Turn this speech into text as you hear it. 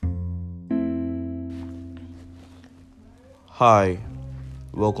Hi,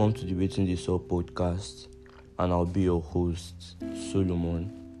 welcome to the Waiting This Up podcast, and I'll be your host,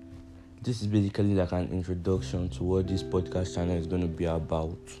 Solomon. This is basically like an introduction to what this podcast channel is going to be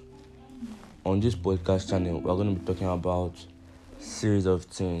about. On this podcast channel, we're going to be talking about series of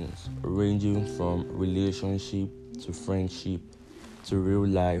things ranging from relationship to friendship to real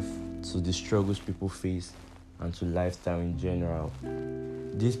life to the struggles people face and to lifestyle in general.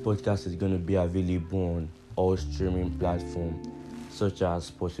 This podcast is going to be available on all streaming platforms such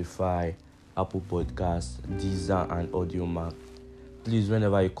as Spotify, Apple Podcasts, Deezer, and Audiomack. Please,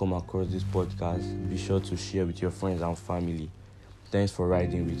 whenever you come across this podcast, be sure to share with your friends and family. Thanks for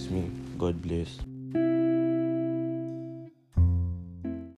riding with me. God bless.